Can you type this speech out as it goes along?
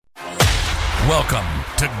Welcome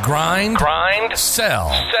to Grind, Sell,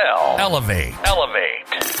 Elevate.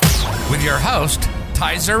 With your host,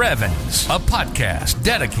 Tizer Evans, a podcast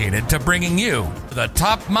dedicated to bringing you the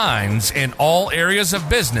top minds in all areas of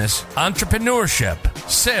business, entrepreneurship,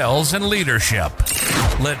 sales, and leadership.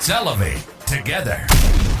 Let's elevate together.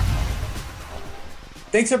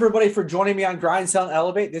 Thanks, everybody, for joining me on Grind, Sell, and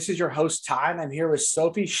Elevate. This is your host, Ty, and I'm here with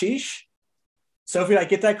Sophie Chiche. Sophie, did I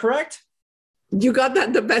get that correct? You got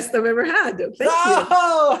that the best I've ever had. Thank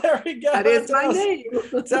you. There we go. That is my name.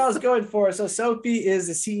 That's what I was going for. So Sophie is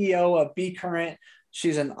the CEO of Be Current.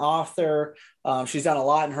 She's an author. She's done a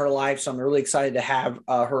lot in her life, so I'm really excited to have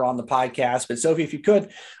her on the podcast. But Sophie, if you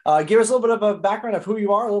could, give us a little bit of a background of who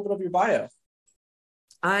you are, a little bit of your bio.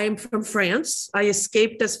 I'm from France. I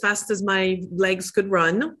escaped as fast as my legs could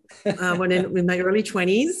run when in my early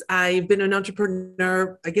 20s. I've been an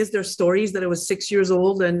entrepreneur. I guess there are stories that I was 6 years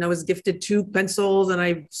old and I was gifted 2 pencils and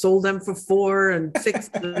I sold them for 4 and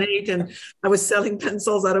 6 and 8. And I was selling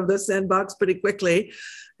pencils out of the sandbox pretty quickly.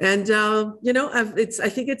 And, I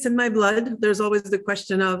think it's in my blood. There's always the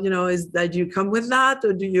question of, do you come with that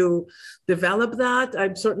or do you develop that? I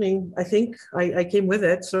think I came with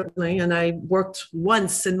it, certainly. And I worked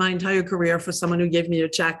once in my entire career for someone who gave me a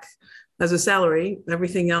check as a salary.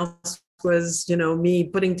 Everything else was, me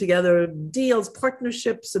putting together deals,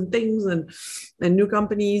 partnerships and things and new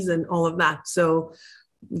companies and all of that. So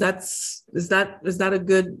is that a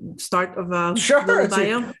good start of a sure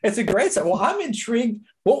bio? It's a great start. Well, I'm intrigued.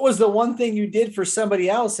 What was the one thing you did for somebody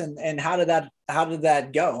else and how did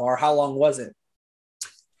that go, or how long was it?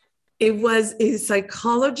 It was a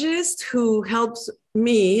psychologist who helped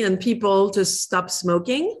me and people to stop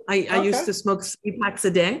smoking. I used to smoke 3 packs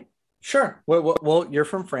a day. Sure. Well, you're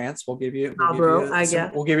from France. We'll give you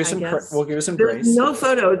some There's grace. No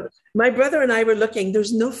photos. My brother and I were looking.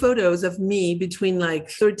 There's no photos of me between like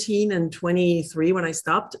 13 and 23 when I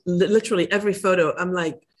stopped. Literally every photo,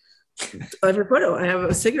 every photo, I have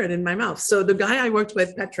a cigarette in my mouth. So the guy I worked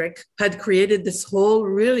with, Patrick, had created this whole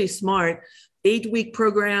really smart 8-week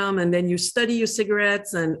program. And then you study your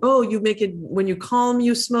cigarettes and, you make it when you're calm,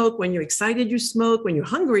 you smoke. When you're excited, you smoke. When you're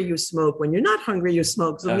hungry, you smoke. When you're not hungry, you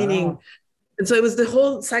smoke. So and so it was the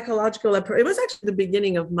whole psychological approach. It was actually the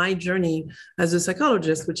beginning of my journey as a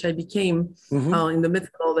psychologist, which I became in the midst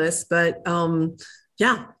of all this. But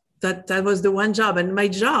that was the one job. And my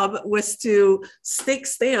job was to stick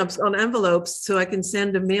stamps on envelopes so I can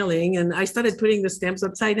send a mailing. And I started putting the stamps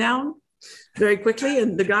upside down very quickly.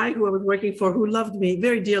 And the guy who I was working for, who loved me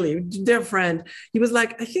very dearly, dear friend, he was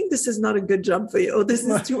like, I think this is not a good job for you. This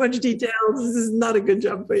is too much detail. This is not a good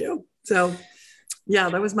job for you. So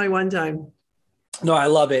that was my one time. No, I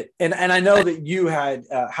love it. And I know that you had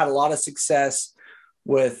a lot of success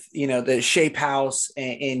with, the Shape House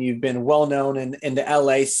and you've been well-known in the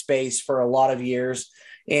LA space for a lot of years.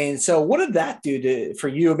 And so what did that do for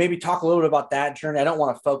you? Maybe talk a little bit about that journey. I don't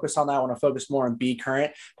want to focus on that. I want to focus more on Be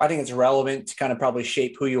Current. I think it's relevant to kind of probably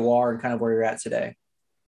shape who you are and kind of where you're at today.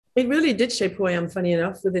 It really did shape who I am, funny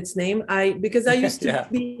enough, with its name. Because I used to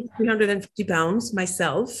be 350 pounds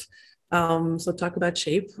myself. So talk about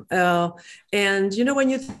shape. And, when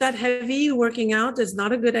you're that heavy, working out is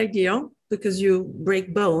not a good idea because you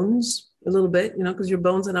break bones a little bit, because your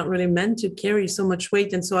bones are not really meant to carry so much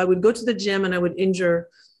weight. And so I would go to the gym and I would injure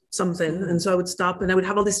something. And so I would stop and I would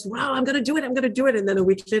have all this, wow, I'm going to do it. And then a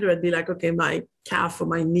week later, I'd be like, okay, my calf or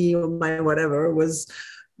my knee or my whatever was,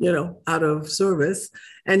 out of service.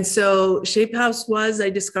 And so Shape House I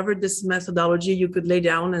discovered this methodology. You could lay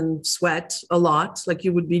down and sweat a lot, like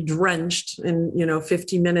you would be drenched in,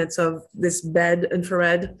 50 minutes of this bed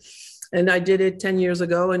infrared. And I did it 10 years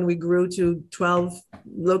ago and we grew to 12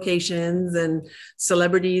 locations and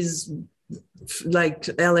celebrities like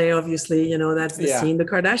LA, obviously, that's the scene. The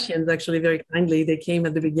Kardashians actually very kindly, they came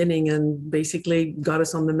at the beginning and basically got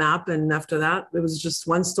us on the map. And after that, it was just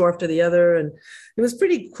one store after the other. And it was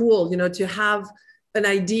pretty cool, to have an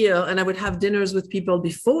idea. And I would have dinners with people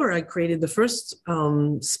before I created the first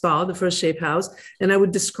spa, the first Shape House. And I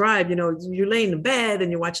would describe, you lay in the bed and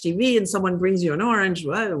you watch TV and someone brings you an orange.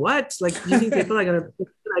 What? Like, you think people are going to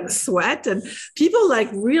sweat? And people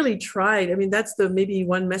really tried. I mean, that's maybe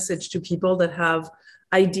one message to people that have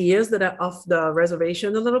ideas that are off the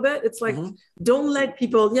reservation a little bit. It's like, don't let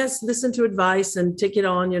people, listen to advice and take it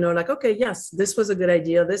on, okay, yes, this was a good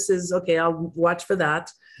idea. This is okay. I'll watch for that.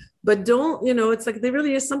 But don't, it's like there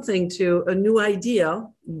really is something to a new idea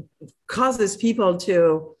causes people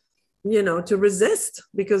to, to resist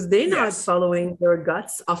because they're not following their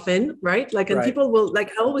guts often, right? And people will I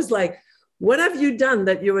always what have you done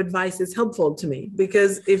that your advice is helpful to me?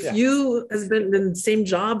 Because if you has been in the same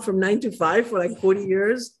job from 9 to 5 for 40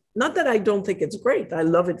 years, not that I don't think it's great. I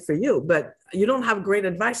love it for you, but you don't have great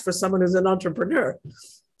advice for someone who's an entrepreneur,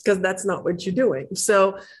 because that's not what you're doing.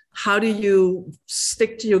 So how do you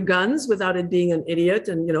stick to your guns without it being an idiot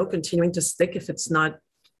and, continuing to stick if it's not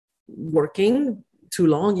working too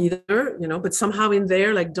long either, but somehow in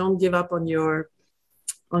there, like, don't give up on your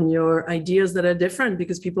ideas that are different,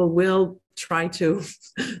 because people will try to.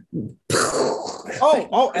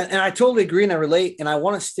 And I totally agree and I relate. And I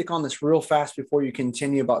want to stick on this real fast before you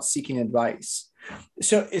continue about seeking advice.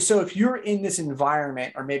 So if you're in this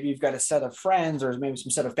environment, or maybe you've got a set of friends or maybe some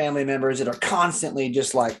set of family members that are constantly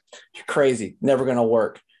just like, you're crazy, never going to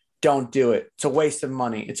work. Don't do it. It's a waste of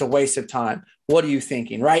money. It's a waste of time. What are you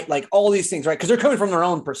thinking? Right? Like all these things, right? Because they're coming from their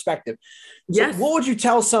own perspective. So yes. What would you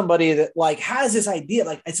tell somebody that like has this idea,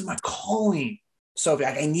 like it's my calling, Sophie,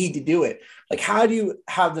 like I need to do it. Like, how do you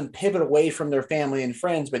have them pivot away from their family and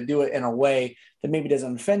friends, but do it in a way that maybe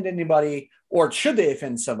doesn't offend anybody, or should they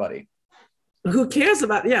offend somebody? Who cares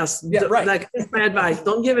about, yes. Yeah, right. Like, that's my advice.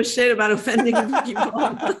 Don't give a shit about offending people.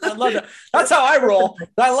 I love that. That's how I roll.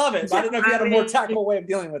 I love it. I don't know if you had a more tactful way of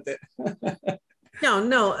dealing with it.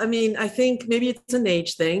 No. I mean, I think maybe it's an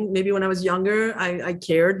age thing. Maybe when I was younger, I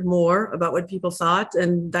cared more about what people thought,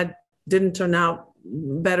 and that didn't turn out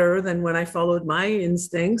better than when I followed my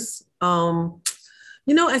instincts.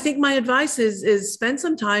 I think my advice is spend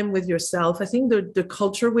some time with yourself. I think the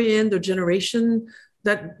culture we're in, the generation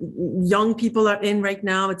that young people are in right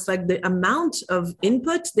now, it's like the amount of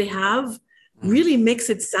input they have really makes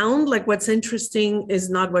it sound like what's interesting is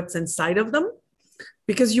not what's inside of them.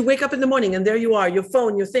 Because you wake up in the morning and there you are, your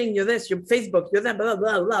phone, your thing, you're this, your Facebook, you're that, blah,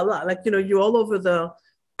 blah, blah, blah. Like, you're all over the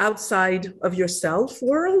outside of yourself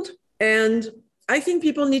world. And I think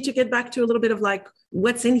people need to get back to a little bit of like,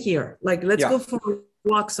 what's in here? Like, let's go for a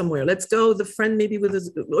walk somewhere. Let's go, the friend maybe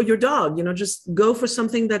with or your dog, just go for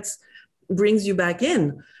something that's brings you back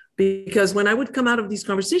in. Because when I would come out of these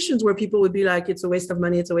conversations where people would be like, it's a waste of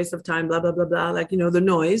money, it's a waste of time, blah, blah, blah, blah, like, the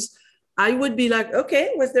noise, I would be like,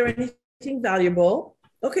 okay, was there anything valuable?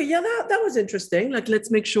 Okay, yeah, that was interesting. Like, let's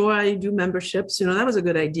make sure I do memberships. That was a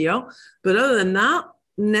good idea. But other than that,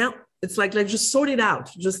 now it's like just sort it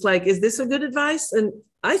out. Just like, is this a good advice? And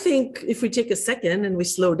I think if we take a second and we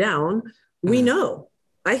slow down, we know,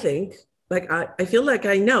 I think, like, I feel like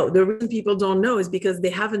I know. The reason people don't know is because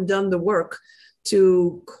they haven't done the work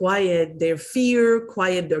to quiet their fear,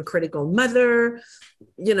 quiet their critical mother,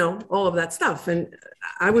 all of that stuff. And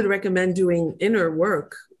I would recommend doing inner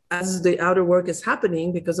work as the outer work is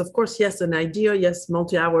happening, because of course, yes, an idea, yes,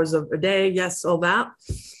 multi-hours of a day, yes, all that.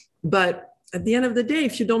 But at the end of the day,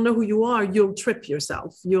 if you don't know who you are, you'll trip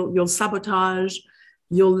yourself. You'll sabotage,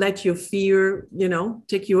 you'll let your fear,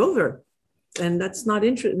 take you over. And that's not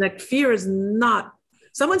interesting. Like, fear is not,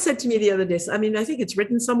 someone said to me the other day, I mean, I think it's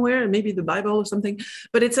written somewhere, maybe the Bible or something,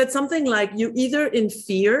 but it said something like, you either in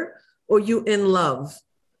fear or you in love,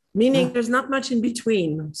 meaning there's not much in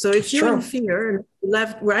between. So if you're in fear and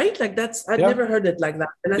left, right? Like I'd never heard it like that.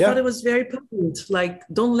 And I thought it was very potent. Like,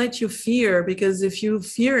 don't let you fear, because if you're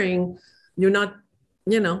fearing, you're not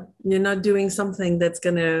doing something that's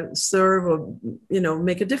going to serve or,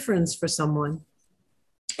 make a difference for someone.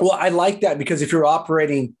 Well, I like that, because if you're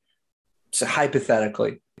operating, so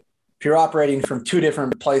hypothetically, if you're operating from two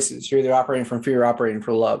different places, you're either operating from fear or operating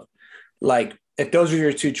for love. Like, if those are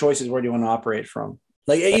your two choices, where do you want to operate from?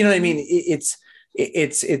 Like, you know what I mean? It's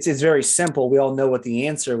very simple. We all know what the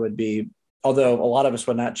answer would be, although a lot of us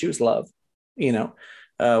would not choose love,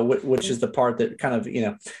 which is the part that kind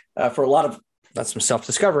of, for a lot of, that's some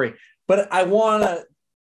self-discovery. But I want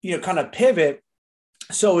to, kind of pivot.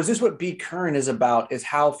 So is this what Be Current is about, is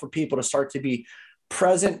how for people to start to be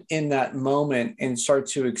present in that moment and start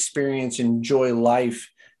to experience, enjoy life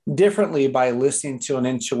differently by listening to an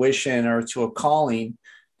intuition or to a calling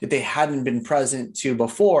that they hadn't been present to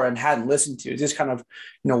before and hadn't listened to? Is this kind of,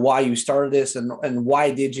 why you started this, and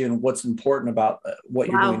why did you, and what's important about what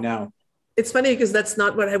you're doing now? It's funny, because that's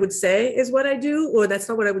not what I would say is what I do, or that's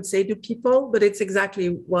not what I would say to people, but it's exactly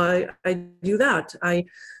why I do that.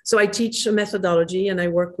 So I teach a methodology, and I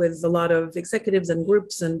work with a lot of executives and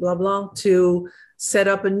groups and blah, blah, to set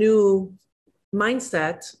up a new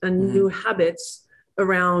mindset and new habits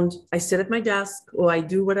around, I sit at my desk, or I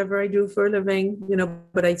do whatever I do for a living,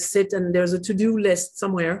 but I sit and there's a to-do list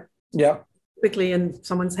somewhere. Yeah. Typically in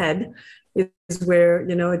someone's head is where,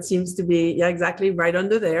 it seems to be, exactly, right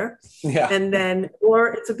under there. Yeah. And then,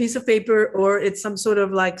 or it's a piece of paper, or it's some sort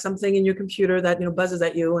of like something in your computer that, buzzes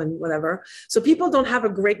at you and whatever. So people don't have a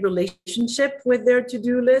great relationship with their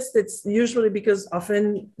to-do list. It's usually because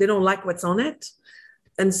often they don't like what's on it.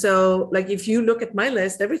 And so, like, if you look at my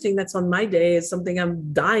list, everything that's on my day is something I'm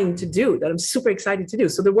dying to do, that I'm super excited to do.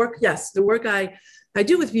 So the work, yes, the work I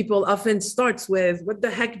do with people often starts with, what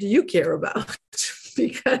the heck do you care about?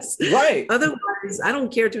 Because otherwise, I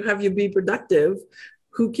don't care to have you be productive.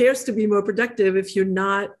 Who cares to be more productive if you're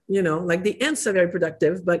not, like the ants are very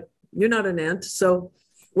productive, but you're not an ant. So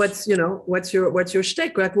what's your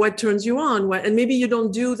shtick? Like, what turns you on? And maybe you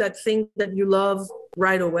don't do that thing that you love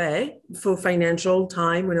right away for financial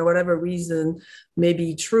time, whatever reason may be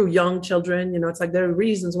true. Young children, it's like there are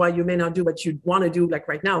reasons why you may not do what you want to do. Like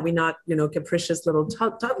right now, we're not, capricious little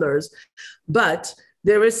toddlers, but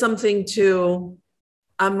there is something to,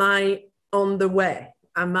 am I on the way?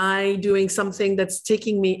 Am I doing something that's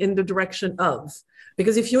taking me in the direction of?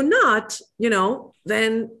 Because if you're not,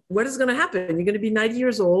 then what is going to happen? You're going to be 90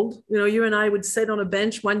 years old. You and I would sit on a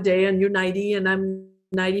bench one day and you're 90 and I'm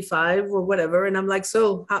 95 or whatever. And I'm like,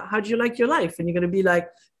 so how do you like your life? And you're going to be like,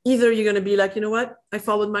 either you're going to be like, you know what? I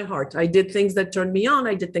followed my heart. I did things that turned me on.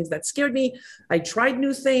 I did things that scared me. I tried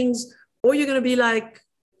new things. Or you're going to be like,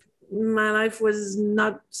 my life was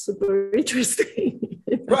not super interesting.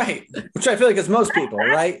 Right. Which I feel like it's most people,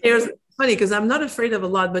 right? It's funny because I'm not afraid of a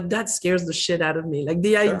lot, but that scares the shit out of me. Like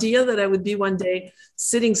the idea that I would be one day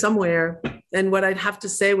sitting somewhere and what I'd have to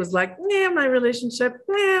say was like, my relationship,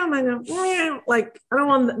 like, I don't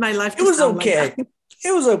want my life to sound okay. Like that.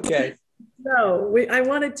 It was okay. No, I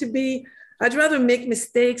want it to be, I'd rather make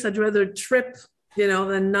mistakes. I'd rather trip,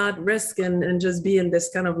 than not risk and just be in this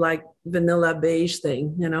kind of like vanilla beige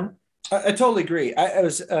thing, I totally agree. I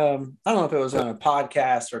was, I don't know if it was on a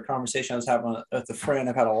podcast or a conversation I was having with a friend.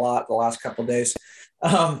 I've had a lot the last couple of days.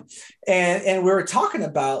 And we were talking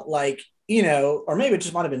about like, or maybe it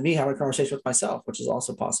just might've been me having a conversation with myself, which is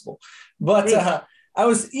also possible. But I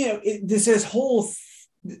was, this whole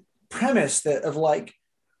premise of like,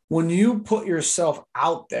 when you put yourself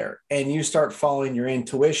out there and you start following your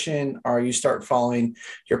intuition or you start following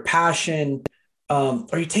your passion,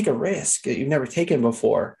 or you take a risk that you've never taken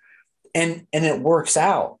before, and it works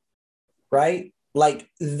out, right? Like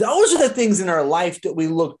those are the things in our life that we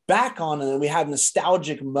look back on and we have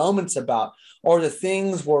nostalgic moments about, or the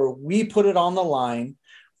things where we put it on the line,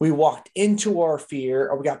 we walked into our fear,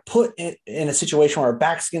 or we got put in a situation where our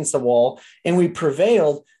back's against the wall and we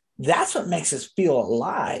prevailed. That's what makes us feel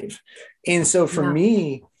alive. And so for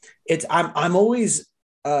me, I'm always,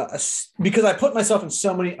 because I put myself in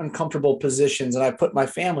so many uncomfortable positions, and I put my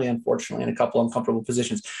family, unfortunately, in a couple uncomfortable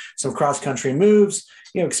positions, some cross-country moves,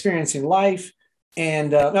 experiencing life.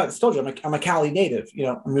 And I told you, I'm a Cali native,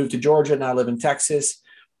 I moved to Georgia and I live in Texas.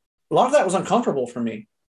 A lot of that was uncomfortable for me.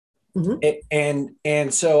 Mm-hmm.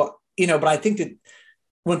 And so, but I think that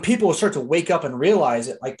when people start to wake up and realize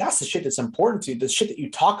it, like that's the shit that's important to you, the shit that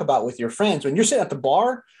you talk about with your friends. When you're sitting at the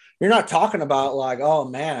bar, you're not talking about like, oh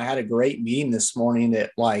man, I had a great meeting this morning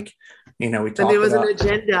that like, we talked about. And there was an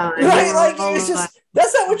agenda. Right. Like it's just,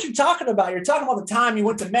 that's not what you're talking about. You're talking about the time you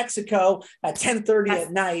went to Mexico at 10:30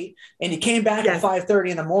 at night and you came back at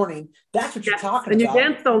 5:30 in the morning. That's what you're talking and about. And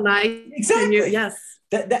you danced all night. Exactly.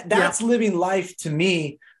 That's living life to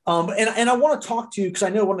me. And I want to talk to you because I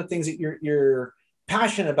know one of the things that you're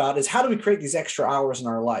passionate about is how do we create these extra hours in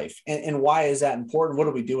our life, and why is that important? What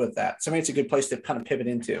do we do with that? So I mean, it's a good place to kind of pivot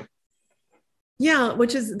into. Yeah,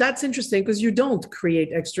 that's interesting because you don't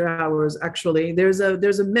create extra hours. Actually, there's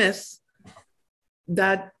a myth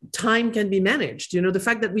that time can be managed. The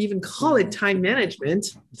fact that we even call it time management.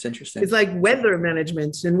 It's interesting. It's like weather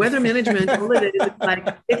management. And weather management, all it is like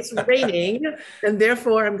it's raining, and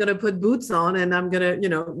therefore I'm going to put boots on, and I'm going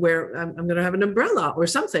to, I'm going to have an umbrella or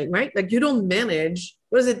something, right? Like you don't manage.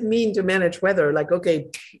 What does it mean to manage weather? Like, okay,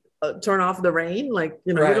 turn off the rain. Like,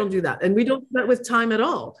 we don't do that, and we don't do that with time at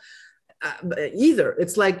all. Either.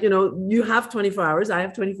 It's like, you have 24 hours, I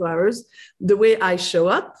have 24 hours. The way I show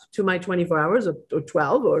up to my 24 hours or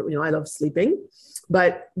 12, or, I love sleeping,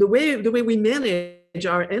 but the way we manage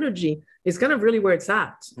our energy is kind of really where it's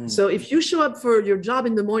at. So if you show up for your job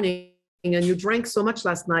in the morning and you drank so much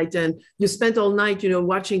last night and you spent all night,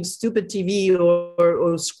 watching stupid TV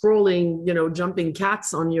or scrolling, jumping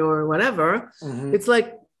cats on your whatever, it's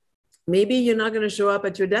like, maybe you're not going to show up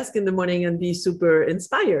at your desk in the morning and be super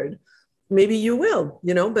inspired. Maybe you will,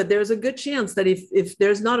 but there's a good chance that if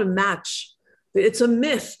there's not a match, it's a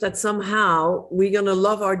myth that somehow we're going to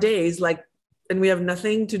love our days and we have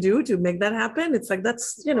nothing to do to make that happen. It's like,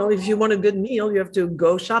 that's, if you want a good meal, you have to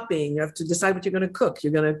go shopping. You have to decide what you're going to cook.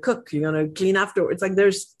 You're going to cook. You're going to clean afterwards. Like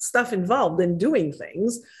there's stuff involved in doing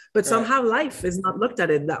things, but somehow life is not looked at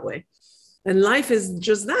it that way. And life is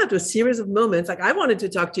just that, a series of moments. Like I wanted to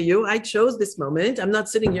talk to you. I chose this moment. I'm not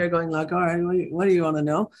sitting here going like, all right, what do you want to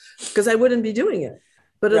know? Because I wouldn't be doing it.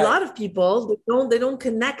 But a lot of people, they don't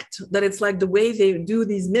connect that it's like the way they do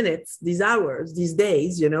these minutes, these hours, these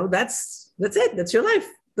days, that's it. That's your life.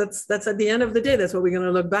 That's at the end of the day. That's what we're going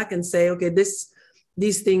to look back and say, okay,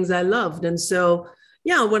 these things I loved. And so,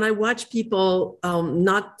 yeah, when I watch people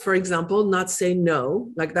for example, not say no,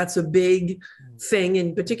 like that's a big thing,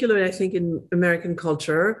 in particular, I think in American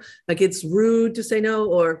culture, like it's rude to say no,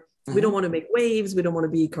 or we don't want to make waves. We don't want to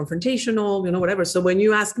be confrontational, whatever. So when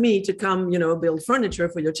you ask me to come, build furniture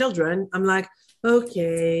for your children, I'm like,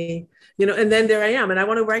 okay, and then there I am, and I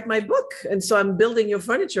want to write my book. And so I'm building your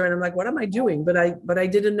furniture, and I'm like, what am I doing? But I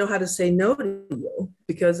didn't know how to say no to you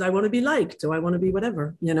because I want to be liked, or I want to be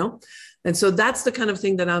whatever, And so that's the kind of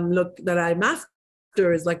thing that I'm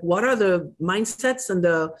after, is like, what are the mindsets and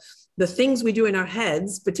the things we do in our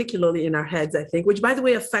heads, particularly in our heads, I think, which by the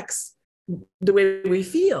way affects the way we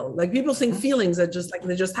feel. Like people think feelings are just like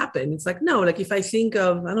they just happen. It's like, no, like if I think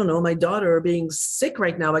of, I don't know, my daughter being sick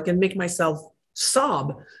right now, I can make myself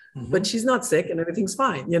sob, but she's not sick and everything's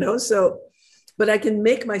fine, So, but I can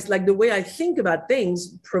make like the way I think about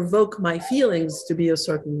things provoke my feelings to be a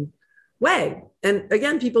certain way. And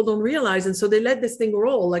again, people don't realize. And so they let this thing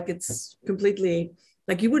roll like it's completely,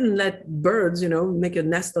 like you wouldn't let birds, make a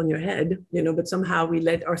nest on your head, but somehow we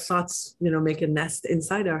let our thoughts, make a nest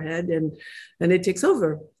inside our head, and it takes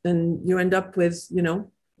over, and you end up with,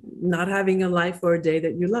 not having a life or a day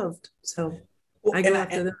that you loved. So I go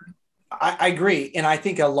after that. I agree. And I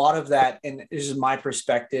think a lot of that, and this is my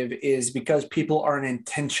perspective, is because people aren't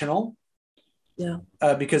intentional. Yeah.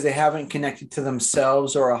 Because they haven't connected to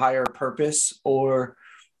themselves or a higher purpose, or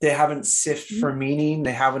they haven't sifted for meaning.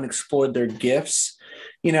 They haven't explored their gifts.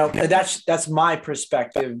 That's my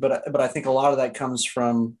perspective, but I think a lot of that comes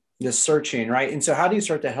from the searching, right? And so how do you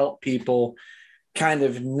start to help people kind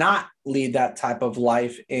of not lead that type of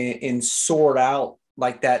life and sort out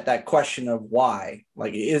like that question of why?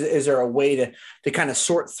 Like, is there a way to kind of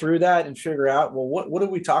sort through that and figure out, well, what are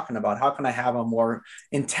we talking about? How can I have a more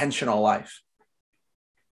intentional life?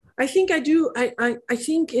 I think I do. I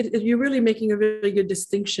think you're really making a really good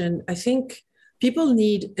distinction. I think people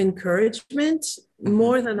need encouragement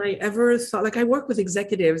more than I ever thought. Like I work with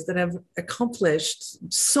executives that have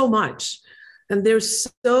accomplished so much, and they're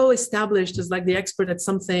so established as like the expert at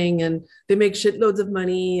something, and they make shitloads of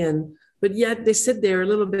money, but yet they sit there a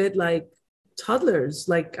little bit like toddlers.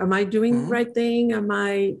 Like, am I doing the right thing? Am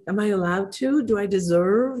I allowed to? Do I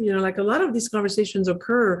deserve? Like a lot of these conversations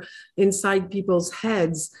occur inside people's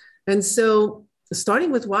heads. And so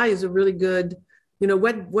starting with why is a really good,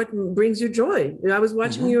 what brings you joy? I was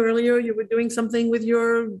watching you earlier, you were doing something with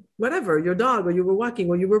your dog, or you were walking,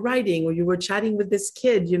 or you were writing, or you were chatting with this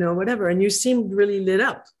kid, whatever. And you seemed really lit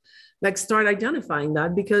up. Like start identifying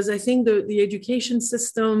that, because I think the education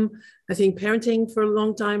system, I think parenting for a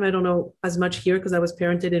long time, I don't know as much here because I was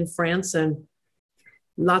parented in France, and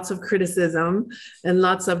lots of criticism and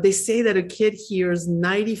they say that a kid hears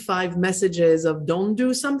 95 messages of don't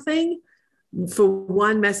do something for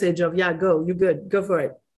one message of, yeah, go, you're good, go for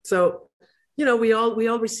it. So, we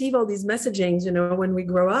all receive all these messagings, when we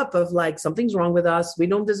grow up of like, something's wrong with us. We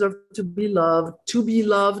don't deserve to be loved. To be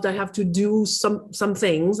loved, I have to do some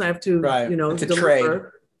things. I have to, It's a deliver. trade.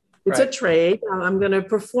 It's a trade. I'm going to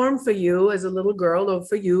perform for you as a little girl, or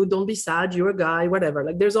for you. Don't be sad. You're a guy, whatever.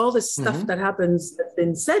 Like there's all this stuff that happens that's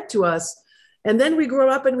been said to us. And then we grow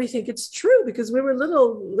up and we think it's true because we were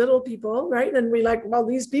little people, right? And we're like, well,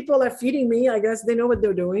 these people are feeding me. I guess they know what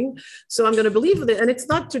they're doing. So I'm going to believe it. And it's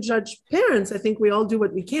not to judge parents. I think we all do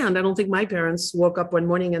what we can. I don't think my parents woke up one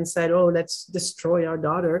morning and said, oh, let's destroy our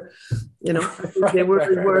daughter. They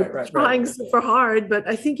were trying super hard. But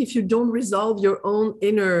I think if you don't resolve your own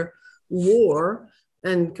inner war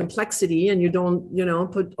and complexity, and you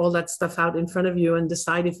don't, put all that stuff out in front of you and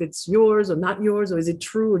decide if it's yours or not yours, or is it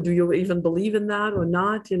true, or do you even believe in that or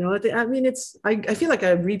not? I mean, I feel like I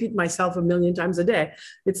repeat myself a million times a day.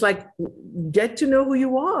 It's like, get to know who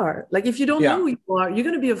you are. Like, if you don't know who you are, you're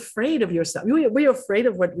going to be afraid of yourself. We're afraid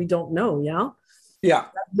of what we don't know. Yeah. Yeah.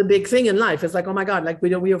 That's the big thing in life. It's like, oh my God, like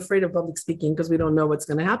we're afraid of public speaking because we don't know what's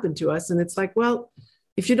going to happen to us. And it's like, well,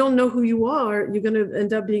 if you don't know who you are, you're going to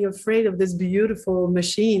end up being afraid of this beautiful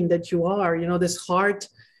machine that you are, this heart,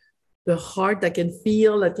 the heart that can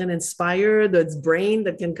feel, that can inspire, that's brain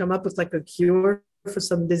that can come up with like a cure for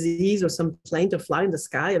some disease or some plane to fly in the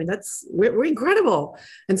sky. I mean, we're incredible.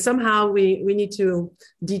 And somehow we need to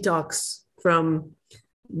detox from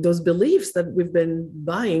those beliefs that we've been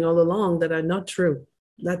buying all along that are not true.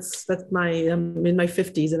 That's I'm in my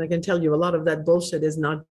 50s, and I can tell you a lot of that bullshit is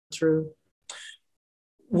not true.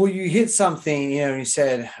 Well, you hit something, you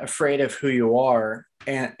said afraid of who you are.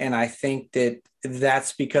 And I think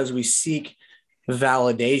that's because we seek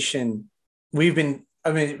validation.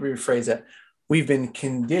 Rephrase that. We've been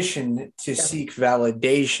conditioned to seek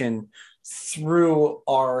validation through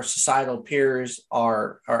our societal peers,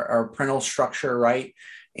 our parental structure, right?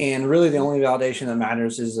 And really the only validation that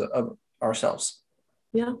matters is of ourselves.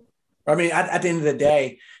 Yeah. I mean, at the end of the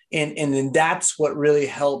day, and then that's what really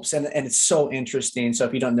helps. And it's so interesting. So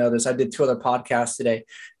if you don't know this, I did 2 other podcasts today.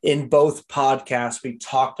 In both podcasts, we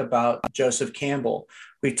talked about Joseph Campbell.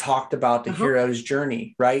 We talked about the hero's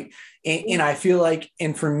journey, right? And I feel like,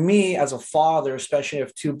 and for me as a father, especially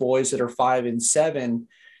of 2 boys that are 5 and 7,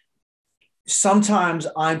 sometimes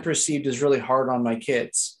I'm perceived as really hard on my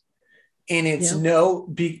kids. And it's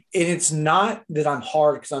it's not that I'm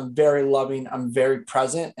hard, because I'm very loving, I'm very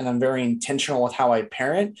present, and I'm very intentional with how I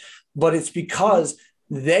parent, but it's because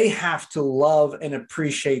they have to love and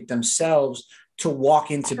appreciate themselves to walk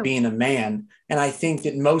into being a man. And I think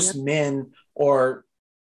that most men, or,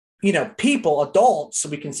 people, adults, so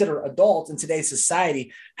we consider adults in today's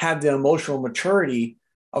society, have the emotional maturity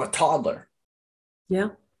of a toddler. Yeah.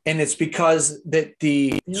 And it's because that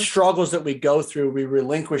the struggles that we go through, we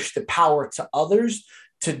relinquish the power to others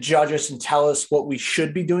to judge us and tell us what we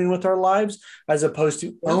should be doing with our lives, as opposed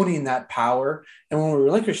to owning that power. And when we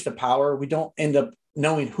relinquish the power, we don't end up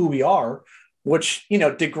knowing who we are, which,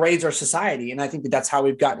 degrades our society. And I think that that's how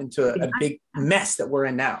we've gotten into a big mess that we're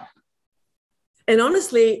in now. And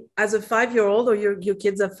honestly, as a 5-year-old, or your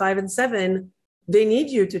kids are 5 and 7, they need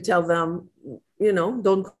you to tell them,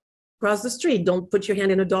 don't cross the street. Don't put your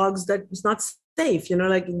hand in a dog's that's not safe.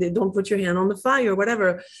 Don't put your hand on the fire or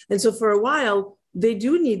whatever. And so for a while, they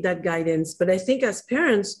do need that guidance. But I think as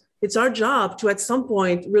parents, it's our job to, at some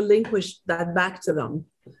point, relinquish that back to them.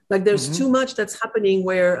 Like there's too much that's happening,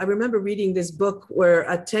 where I remember reading this book where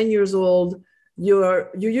at 10 years old, you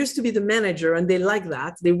used to be the manager, and they like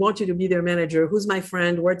that. They want you to be their manager. Who's my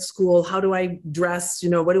friend? We're at school. How do I dress?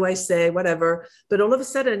 What do I say? Whatever. But all of a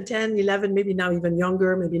sudden, 10, 11, maybe now even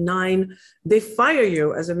younger, maybe 9, they fire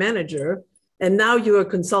you as a manager. And now you're a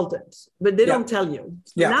consultant, but they don't tell you.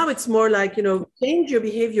 So now it's more like, change your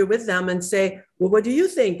behavior with them and say, well, what do you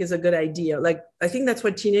think is a good idea? Like, I think that's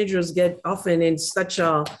what teenagers get often in such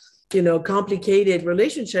a, complicated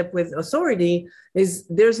relationship with authority, is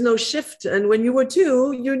there's no shift. And when you were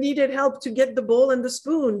 2, you needed help to get the bowl and the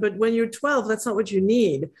spoon. But when you're 12, that's not what you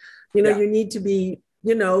need. You need to be,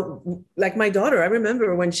 like my daughter. I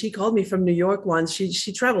remember when she called me from New York once,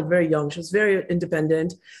 she traveled very young. She was very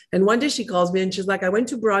independent. And one day she calls me and she's like, I went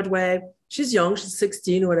to Broadway. She's young, she's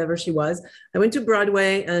 16 or whatever she was. I went to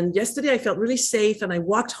Broadway, and yesterday I felt really safe and I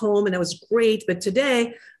walked home and it was great. But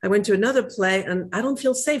today I went to another play and I don't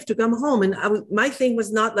feel safe to come home. And my thing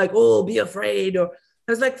was not like, oh, be afraid. Or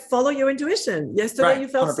I was like, follow your intuition. Yesterday you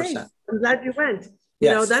felt 100%. Safe. I'm glad you went.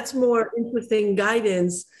 That's more interesting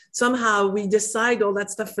guidance. Somehow we decide all that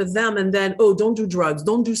stuff for them, and then, oh, don't do drugs,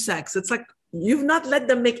 don't do sex. It's like, you've not let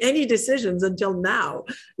them make any decisions until now.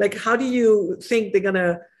 Like, how do you think they're going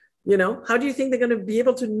to, how do you think they're going to be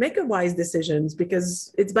able to make a wise decisions?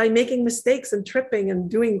 Because it's by making mistakes and tripping and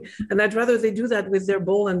doing, and I'd rather they do that with their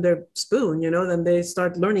bowl and their spoon, than they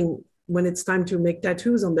start learning when it's time to make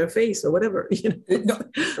tattoos on their face or whatever. I don't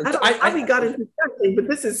know how we got into something, but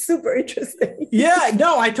this is super interesting.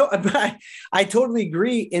 I totally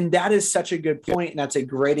agree. And that is such a good point. And that's a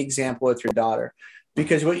great example with your daughter,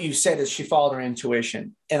 because what you said is she followed her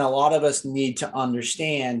intuition. And a lot of us need to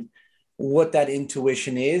understand what that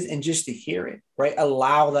intuition is, and just to hear it, right?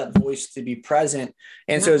 Allow that voice to be present.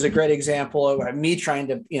 And so it's a great example of me trying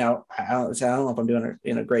to, I don't know if I'm doing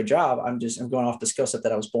a great job. I'm going off the skill set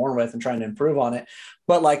that I was born with and trying to improve on it.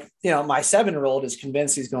 But like, my 7-year-old is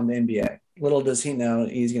convinced he's going to the NBA. Little does he know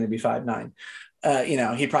he's going to be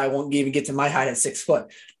 5'9". He probably won't even get to my height at 6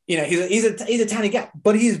 foot. He's a tiny guy,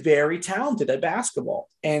 but he's very talented at basketball.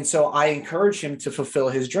 And so I encourage him to fulfill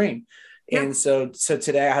his dream. And so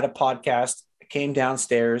today I had a podcast, came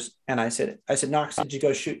downstairs, and I said, Knox, did you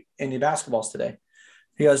go shoot any basketballs today?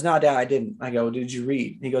 He goes, no, Dad, I didn't. I go, did you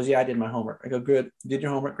read? He goes, yeah, I did my homework. I go, good. You did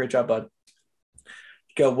your homework. Great job, bud.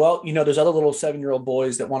 Go, well, there's other little 7-year-old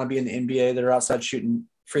boys that want to be in the NBA that are outside shooting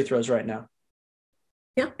free throws right now.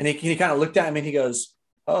 Yeah. And he kind of looked at me and he goes,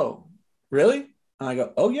 oh, really? And I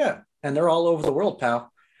go, oh, yeah. And they're all over the world, pal.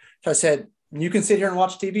 So I said, you can sit here and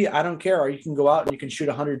watch TV. I don't care. Or you can go out and you can shoot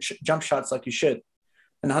 100 jump shots like you should.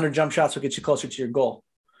 And 100 jump shots will get you closer to your goal.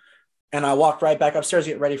 And I walked right back upstairs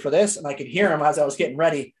to get ready for this. And I could hear him as I was getting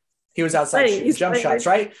ready. He was outside shooting jump shots,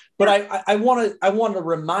 right? But I want to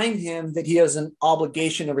remind him that he has an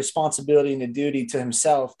obligation, a responsibility, and a duty to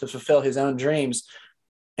himself to fulfill his own dreams.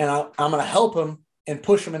 And I'm going to help him and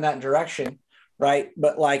push him in that direction, right?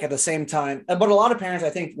 But like at the same time, but a lot of parents, I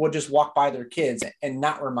think, will just walk by their kids and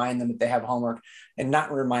not remind them that they have homework and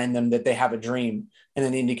not remind them that they have a dream and they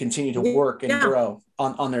need to continue to work and grow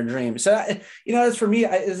on their dream. So, as for me,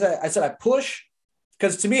 I said, I push,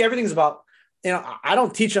 because to me, everything's about, I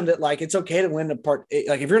don't teach them that like, it's okay to win the part.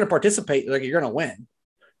 Like if you're going to participate, like you're going to win,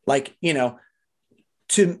 like,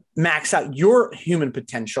 to max out your human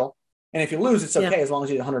potential. And if you lose, it's okay, as long as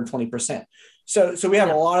you do 120%. So we have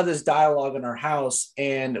a lot of this dialogue in our house,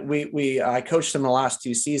 and I coached him the last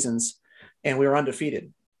 2 seasons, and we were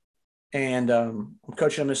undefeated. And I'm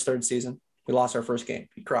coaching him this 3rd season. We lost our first game.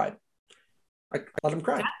 He cried. I let him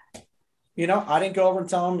cry. I didn't go over and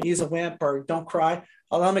tell him he's a wimp or don't cry.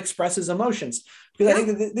 I let him express his emotions, because I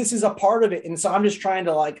think that this is a part of it. And so I'm just trying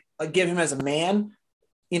to like give him as a man,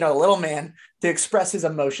 a little man, to express his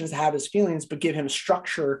emotions, have his feelings, but give him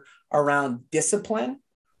structure around discipline,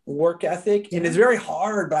 work ethic. And it's very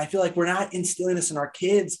hard, but I feel like we're not instilling this in our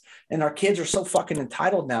kids, and our kids are so fucking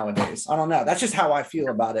entitled nowadays. I don't know. That's just how I feel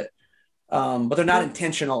about it. But they're not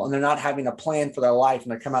intentional, and they're not having a plan for their life,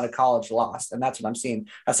 and they come out of college lost. And that's what I'm seeing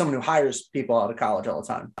as someone who hires people out of college all the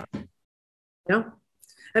time. Yeah.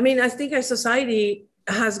 I mean, I think our society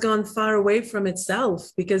has gone far away from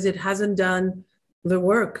itself because it hasn't done the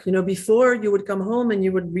work. Before you would come home and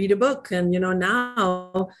you would read a book, and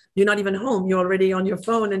now you're not even home, you're already on your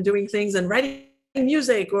phone and doing things and writing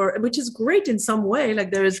music, which is great in some way.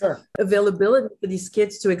 Like there is availability for these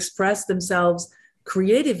kids to express themselves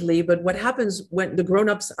creatively. But what happens when the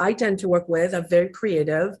grown-ups I tend to work with are very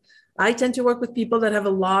creative, I tend to work with people that have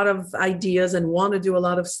a lot of ideas and want to do a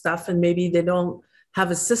lot of stuff, and maybe they don't have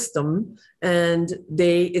a system, and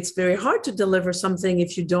it's very hard to deliver something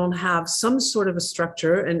if you don't have some sort of a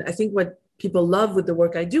structure. And I think what people love with the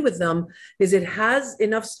work I do with them is it has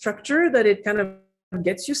enough structure that it kind of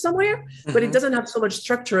gets you somewhere, but it doesn't have so much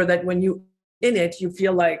structure that when you in it, you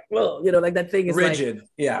feel like, well, like that thing is rigid.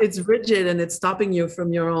 Like, it's rigid, and it's stopping you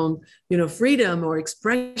from your own, freedom or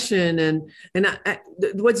expression. And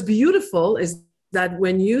what's beautiful is that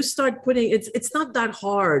when you start putting, it's not that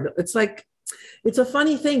hard. It's like, it's a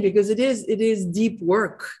funny thing because it is deep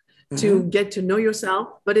work to get to know yourself,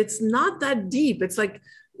 but it's not that deep. It's like,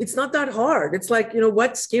 it's not that hard. It's like,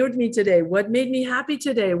 what scared me today? What made me happy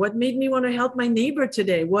today? What made me want to help my neighbor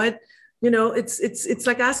today? What, it's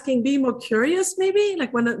like asking, be more curious, maybe.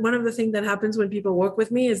 Like one of the things that happens when people work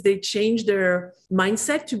with me is they change their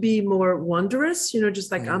mindset to be more wondrous,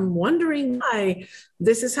 just like, I'm wondering why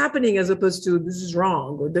this is happening, as opposed to this is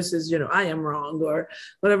wrong, or this is, I am wrong, or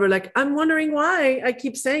whatever. Like, I'm wondering why I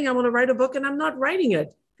keep saying I want to write a book and I'm not writing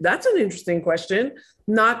it. That's an interesting question.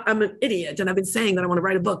 Not, I'm an idiot and I've been saying that I want to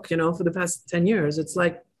write a book, for the past 10 years. It's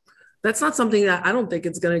like, that's not something that I don't think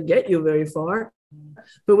it's going to get you very far.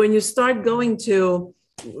 But when you start going to,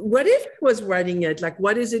 what if I was writing it? Like,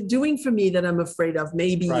 what is it doing for me that I'm afraid of,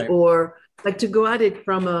 maybe? Right. Or like to go at it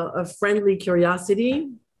from a friendly curiosity,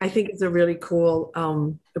 I think it's a really cool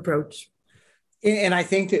approach. And I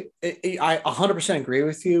think that I 100% agree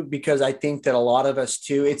with you, because I think that a lot of us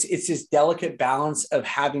too, it's this delicate balance of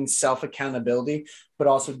having self-accountability, but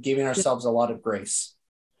also giving ourselves a lot of grace.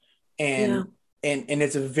 And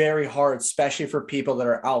it's very hard, especially for people that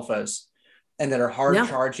are alphas and that are hard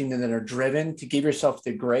charging and that are driven, to give yourself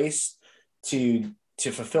the grace to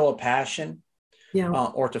fulfill a passion.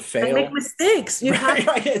 Or to fail. And make mistakes. Right.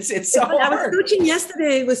 It's so hard. I was coaching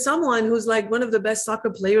yesterday with someone who's like one of the best soccer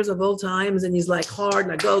players of all times, and he's like hard,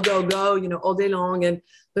 like go, all day long.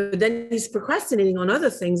 But then he's procrastinating on other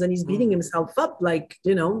things, and he's beating himself up like,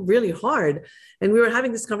 really hard. And we were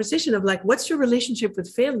having this conversation of like, what's your relationship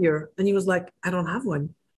with failure? And he was like, I don't have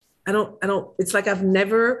one. I don't, it's like, I've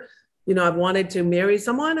never, I've wanted to marry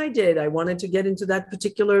someone. I did. I wanted to get into that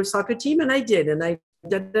particular soccer team, and I did. And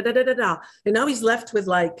and now he's left with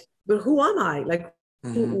like, but who am I? Like,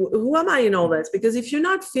 who am I in all this? Because if you're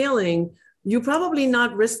not failing, you're probably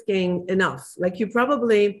not risking enough. Like you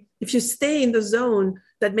probably, if you stay in the zone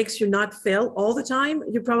that makes you not fail all the time,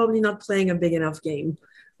 you're probably not playing a big enough game.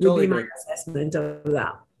 Would be my assessment of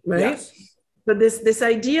that, right? Yes. But this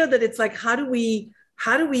idea that it's like, how do we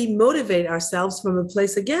motivate ourselves from a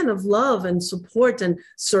place again of love and support and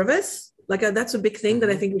service? Like that's a big thing that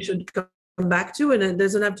I think we should come back to. And it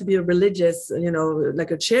doesn't have to be a religious, like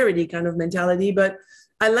a charity kind of mentality, but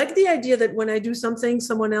I like the idea that when I do something,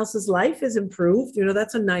 someone else's life is improved.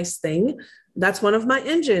 That's a nice thing. That's one of my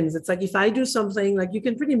engines. It's like, if I do something, like you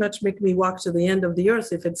can pretty much make me walk to the end of the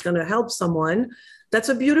earth if it's going to help someone. That's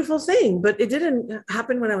a beautiful thing, but it didn't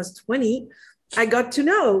happen when I was 20. I got to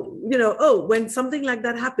know, when something like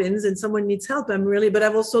that happens and someone needs help, but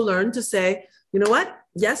I've also learned to say, you know what?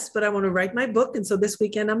 yes, but I want to write my book. And so this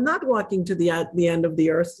weekend, I'm not walking to the end of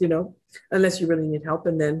the earth, unless you really need help.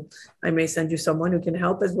 And then I may send you someone who can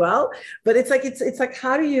help as well. But it's like,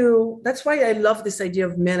 how do you, that's why I love this idea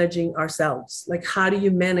of managing ourselves. Like, how do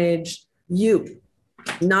you manage you?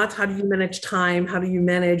 Not how do you manage time? How do you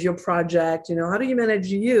manage your project? How do you manage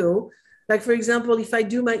you? Like, for example, if I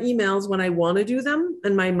do my emails when I want to do them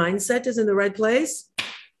and my mindset is in the right place,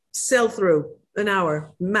 sail through an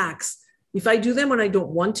hour max. If I do them when I don't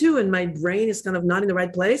want to and my brain is kind of not in the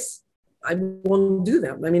right place, I won't do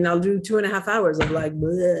them. I mean, I'll do 2.5 hours of like,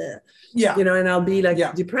 bleh, and I'll be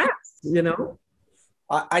like depressed,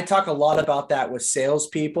 I talk a lot about that with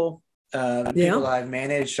salespeople. People that I've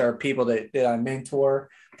managed are people that I mentor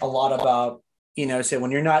a lot about, say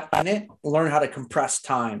when you're not in it, learn how to compress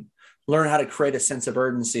time, learn how to create a sense of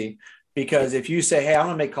urgency. Because if you say, hey, I'm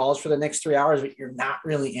going to make calls for the next 3 hours, but you're not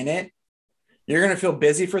really in it, you're going to feel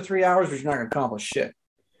busy for 3 hours, but you're not going to accomplish shit.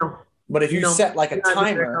 No. But if you set like a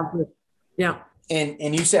timer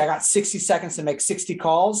and you say, I got 60 seconds to make 60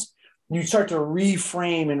 calls, you start to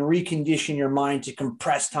reframe and recondition your mind to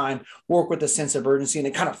compress time, work with a sense of urgency, and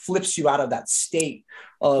it kind of flips you out of that state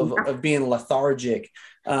of being lethargic.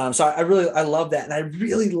 So I love that. And I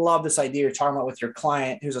really love this idea you're talking about with your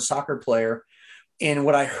client who's a soccer player. And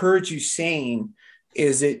what I heard you saying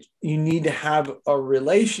is that you need to have a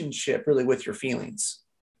relationship really with your feelings.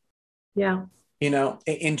 Yeah.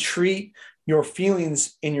 And treat your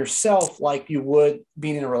feelings in yourself like you would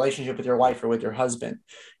being in a relationship with your wife or with your husband.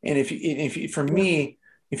 And for me,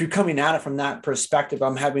 if you're coming at it from that perspective,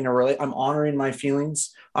 I'm honoring my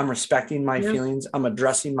feelings. I'm respecting my feelings. I'm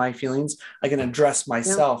addressing my feelings. I can address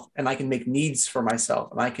myself and I can make needs for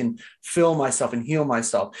myself and I can fill myself and heal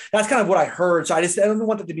myself. That's kind of what I heard. So I don't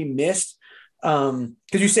want that to be missed. Because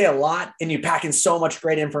you say a lot and you pack in so much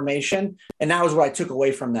great information. And that was what I took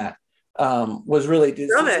away from that. Was really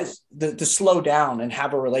to slow down and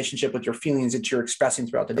have a relationship with your feelings that you're expressing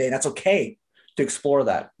throughout the day. And that's okay to explore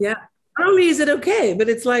that. Yeah. Not only is it okay, but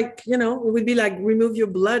it's like, it would be like remove your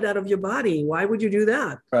blood out of your body. Why would you do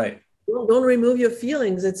that? Right. Don't remove your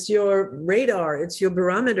feelings. It's your radar. It's your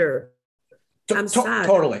barometer. I'm sad.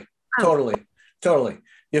 Totally.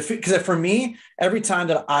 Because for me, every time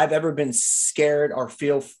that I've ever been scared or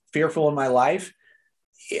feel fearful in my life,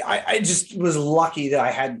 I just was lucky that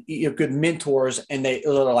I had good mentors and they're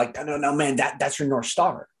like, no, man, that's your North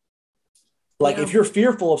Star. Like if you're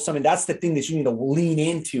fearful of something, that's the thing that you need to lean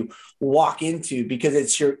into, walk into, because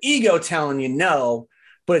it's your ego telling you no,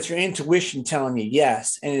 but it's your intuition telling you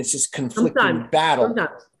yes. And it's just conflicting battle.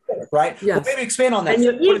 Sometimes. Right? Yes. Well, maybe expand on that. And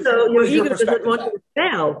your ego doesn't want you to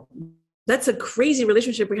fail. That's a crazy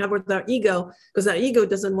relationship we have with our ego, because our ego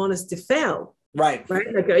doesn't want us to fail. Right.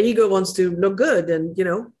 Like our ego wants to look good and, be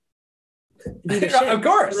the shit. Of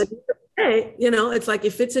course. Hey, it's like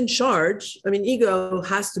if it's in charge, I mean, ego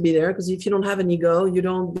has to be there, because if you don't have an ego, you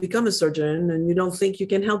don't become a surgeon and you don't think you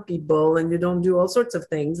can help people and you don't do all sorts of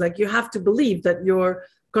things. Like you have to believe that your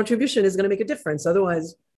contribution is going to make a difference.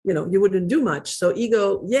 Otherwise, you wouldn't do much. So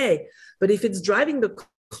ego, yay. But if it's driving the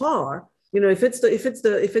car, if it's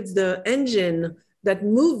the engine that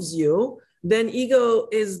moves you, then ego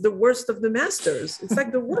is the worst of the masters. It's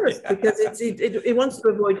like the worst because it wants to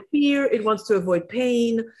avoid fear. It wants to avoid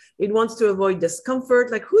pain. It wants to avoid discomfort.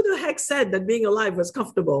 Like who the heck said that being alive was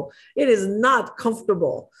comfortable? It is not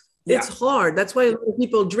comfortable. Yeah. It's hard. That's why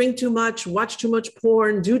people drink too much, watch too much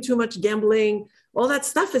porn, do too much gambling. All that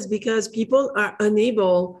stuff is because people are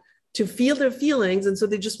unable to feel their feelings. And so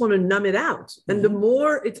they just want to numb it out. And the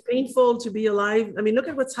more it's painful to be alive, I mean, look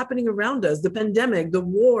at what's happening around us, the pandemic, the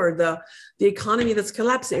war, the economy that's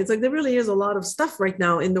collapsing. It's like, there really is a lot of stuff right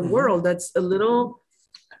now in the world that's a little,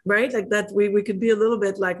 right? Like that we could be a little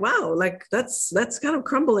bit like, wow, like that's kind of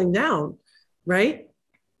crumbling down, right?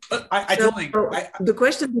 The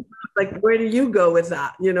question is like, where do you go with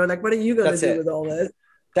that? Like, what are you going to do with all this?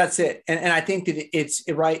 That's it. And I think that it's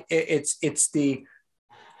right. It's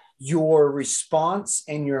your response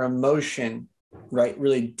and your emotion, right,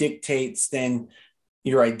 really dictates then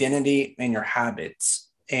your identity and your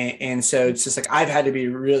habits. And so it's just like, I've had to be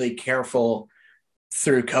really careful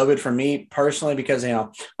through COVID for me personally, because,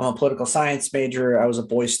 I'm a political science major. I was a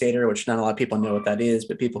boy stater, which not a lot of people know what that is,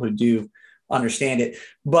 but people who do understand it.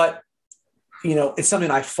 But, it's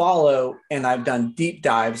something I follow, and I've done deep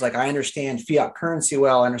dives. Like I understand fiat currency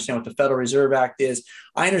well. I understand what the Federal Reserve Act is.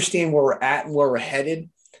 I understand where we're at and where we're headed.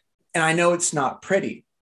 And I know it's not pretty.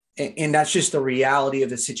 And that's just the reality of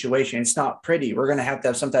the situation. It's not pretty. We're going to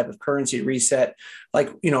have some type of currency reset. Like,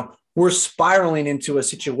 we're spiraling into a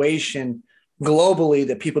situation globally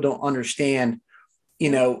that people don't understand,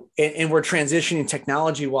 and we're transitioning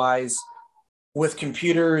technology wise with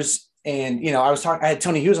computers. And, I had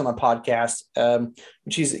Tony Hughes on the podcast,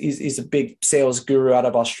 which he's a big sales guru out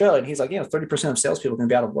of Australia. And he's like, 30% of salespeople are going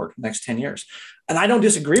to be out of work in the next 10 years. And I don't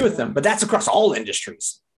disagree with him, but that's across all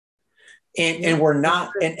industries. And we're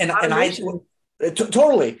not,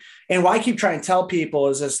 totally. And what I keep trying to tell people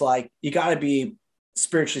is just like, you got to be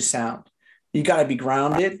spiritually sound. You got to be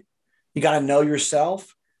grounded. You got to know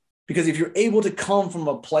yourself, because if you're able to come from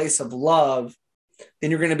a place of love, then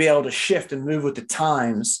you're going to be able to shift and move with the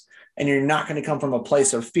times. And you're not going to come from a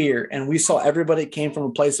place of fear. And we saw everybody came from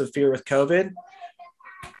a place of fear with COVID.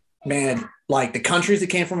 Man, like the countries that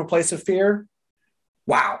came from a place of fear.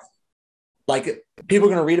 Wow. Like people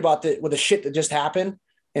are going to read about the shit that just happened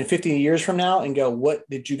in 50 years from now and go, what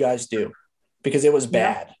did you guys do? Because it was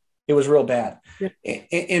bad. Yeah. It was real bad. Yeah.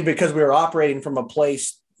 And because we were operating from a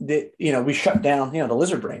place that, we shut down, the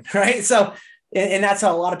lizard brain, right? So, and that's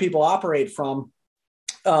how a lot of people operate from.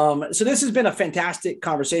 So this has been a fantastic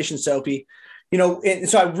conversation, Sophie, and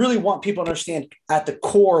so I really want people to understand at the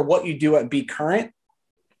core what you do at Be Current,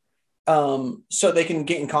 so they can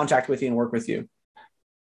get in contact with you and work with you.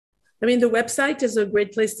 I mean, the website is a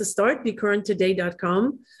great place to start,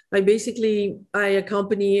 becurrenttoday.com. I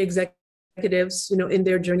accompany executives, in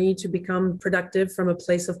their journey to become productive from a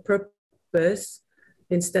place of purpose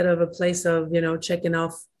instead of a place of, checking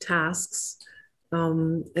off tasks.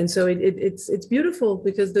 And so it's beautiful,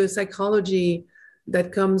 because the psychology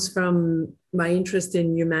that comes from my interest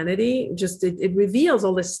in humanity, just it reveals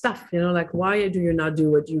all this stuff, like why do you not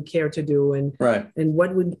do what you care to do, and right, and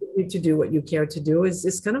what would you to do what you care to do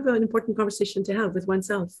is kind of an important conversation to have with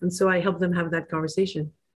oneself. And so I help them have that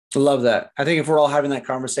conversation. I love that. I think if we're all having that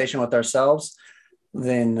conversation with ourselves,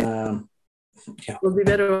 then we'll be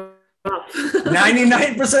better.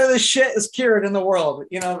 99% of the shit is cured in the world.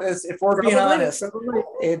 If we're being honest,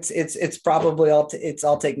 it's probably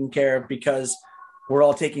all taken care of, because we're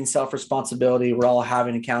all taking self-responsibility. We're all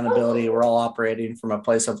having accountability. We're all operating from a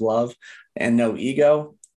place of love and no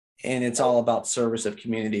ego. And it's all about service of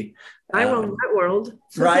community. I want that world.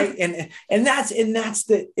 Right. And that's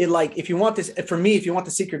like, if you want this, for me, if you want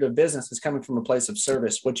the secret of business, it's coming from a place of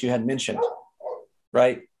service, which you had mentioned.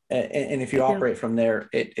 Right. And if you operate from there,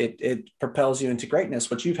 it propels you into greatness,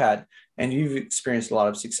 which you've had, and you've experienced a lot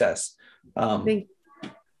of success, which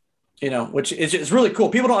is really cool.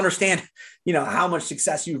 People don't understand, how much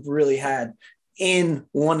success you've really had in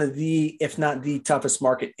one of the, if not the toughest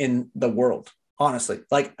market in the world, honestly.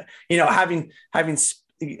 Like, having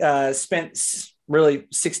spent really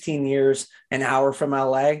 16 years an hour from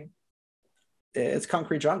LA, it's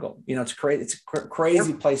concrete jungle. It's a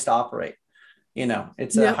crazy place to operate.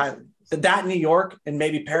 It's that New York and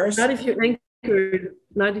maybe Paris. Not if you're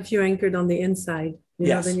anchored on the inside,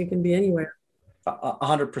 yes. Then you can be anywhere.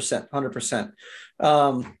 100%.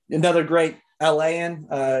 Another great LAN,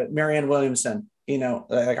 Marianne Williamson,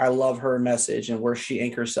 I love her message and where she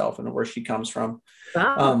anchors herself and where she comes from.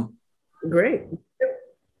 Wow. Great.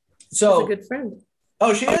 So she's a good friend.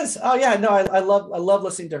 Oh, she is. Oh yeah. No, I love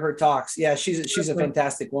listening to her talks. Yeah. She's a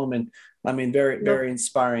fantastic woman. I mean, very, very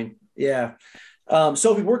inspiring. Yeah.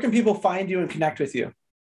 Sophie, where can people find you and connect with you?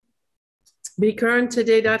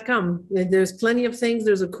 BeCurrentToday.com. There's plenty of things.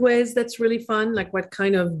 There's a quiz that's really fun. Like, what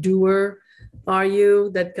kind of doer are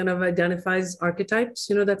you? That kind of identifies archetypes.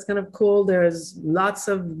 That's kind of cool. There's lots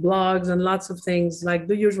of blogs and lots of things, like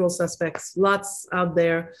the usual suspects, lots out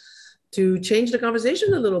there to change the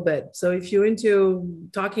conversation a little bit. So if you're into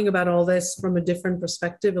talking about all this from a different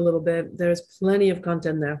perspective a little bit, there's plenty of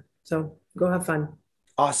content there. So go have fun.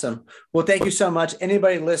 Awesome. Well, thank you so much.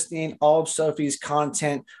 Anybody listening, all of Sophie's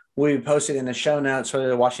content will be posted in the show notes, whether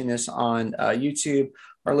they're watching this on YouTube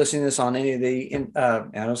or listening to this on any of the,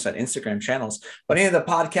 I almost said Instagram channels, but any of the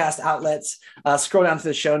podcast outlets. Scroll down to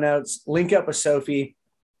the show notes, link up with Sophie.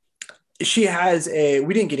 She has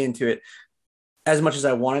we didn't get into it as much as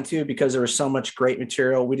I wanted to, because there was so much great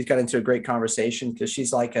material. We just got into a great conversation, because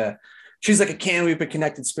she's like a can. We've been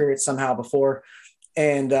connected spirits somehow before.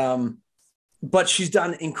 And, but she's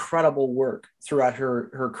done incredible work throughout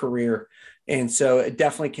her career. And so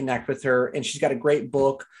definitely connect with her. And she's got a great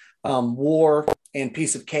book, War and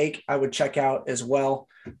Piece of Cake, I would check out as well.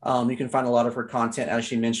 You can find a lot of her content, as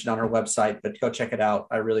she mentioned, on her website, but go check it out.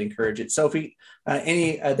 I really encourage it. Sophie,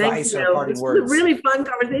 any advice or parting words? It's a really fun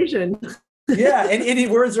conversation. Yeah. And any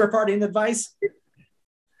words or parting advice?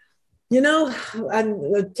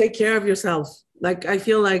 And take care of yourself. Like, I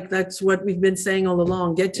feel like that's what we've been saying all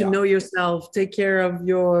along. Get to know yourself, take care of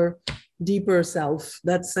your deeper self.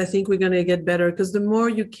 I think we're going to get better, because the more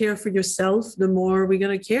you care for yourself, the more we're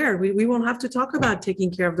going to care. We won't have to talk about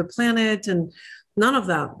taking care of the planet and None of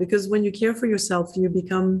that. Because when you care for yourself, you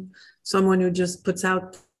become someone who just puts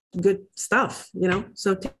out good stuff,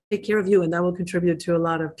 So take care of you, and that will contribute to a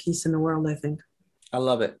lot of peace in the world, I think. I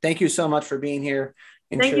love it. Thank you so much for being here.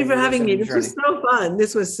 Thank you for having me. This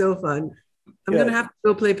was so fun. I'm going to have to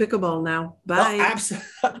go play pickleball now. Bye. Oh,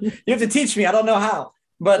 absolutely. You have to teach me. I don't know how.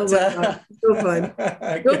 But so fun.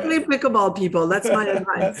 Go play pickleball, people. That's my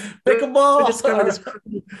advice. Pickleball. Discover this.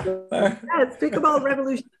 It's pickleball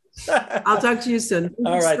revolution. I'll talk to you soon. Thank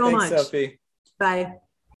All right. you so Thanks, much. Sophie. Bye.